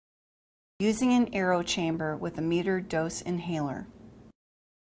using an AeroChamber with a metered dose inhaler.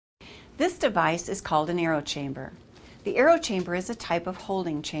 This device is called an AeroChamber. The AeroChamber is a type of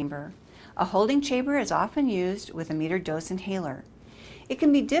holding chamber. A holding chamber is often used with a metered dose inhaler. It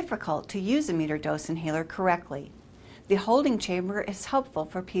can be difficult to use a metered dose inhaler correctly. The holding chamber is helpful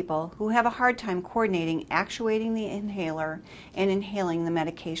for people who have a hard time coordinating actuating the inhaler and inhaling the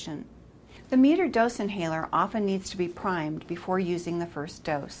medication. The metered dose inhaler often needs to be primed before using the first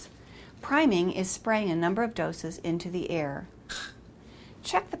dose. Priming is spraying a number of doses into the air.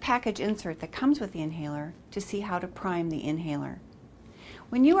 Check the package insert that comes with the inhaler to see how to prime the inhaler.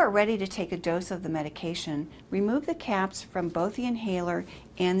 When you are ready to take a dose of the medication, remove the caps from both the inhaler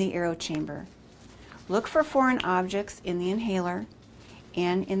and the AeroChamber. Look for foreign objects in the inhaler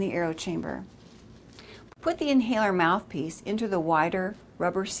and in the AeroChamber. Put the inhaler mouthpiece into the wider,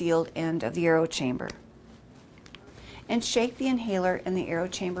 rubber-sealed end of the AeroChamber and shake the inhaler and the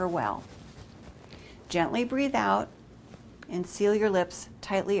AeroChamber well. Gently breathe out and seal your lips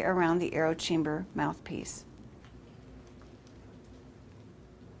tightly around the AeroChamber mouthpiece.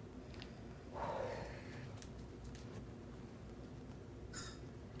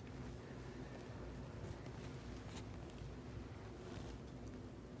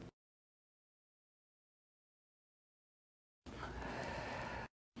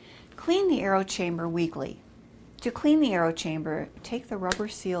 Clean the AeroChamber weekly. To clean the AeroChamber, take the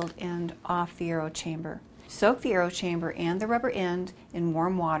rubber-sealed end off the AeroChamber. Soak the AeroChamber and the rubber end in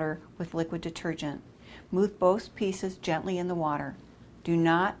warm water with liquid detergent. Move both pieces gently in the water. Do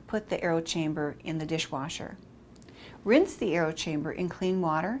not put the AeroChamber in the dishwasher. Rinse the AeroChamber in clean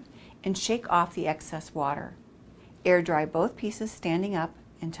water and shake off the excess water. Air dry both pieces standing up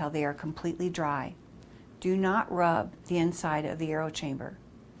until they are completely dry. Do not rub the inside of the AeroChamber.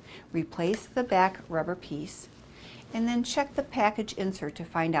 Replace the back rubber piece and then check the package insert to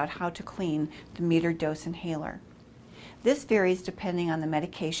find out how to clean the metered dose inhaler. This varies depending on the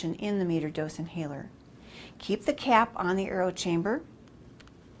medication in the metered dose inhaler. Keep the cap on the AeroChamber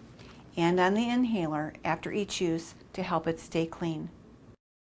and on the inhaler after each use to help it stay clean.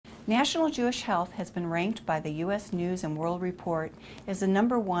 National Jewish Health has been ranked by the U.S. News and World Report as the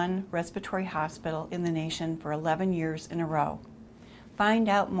 #1 respiratory hospital in the nation for 11 years in a row. Find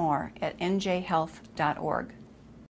out more at njhealth.org.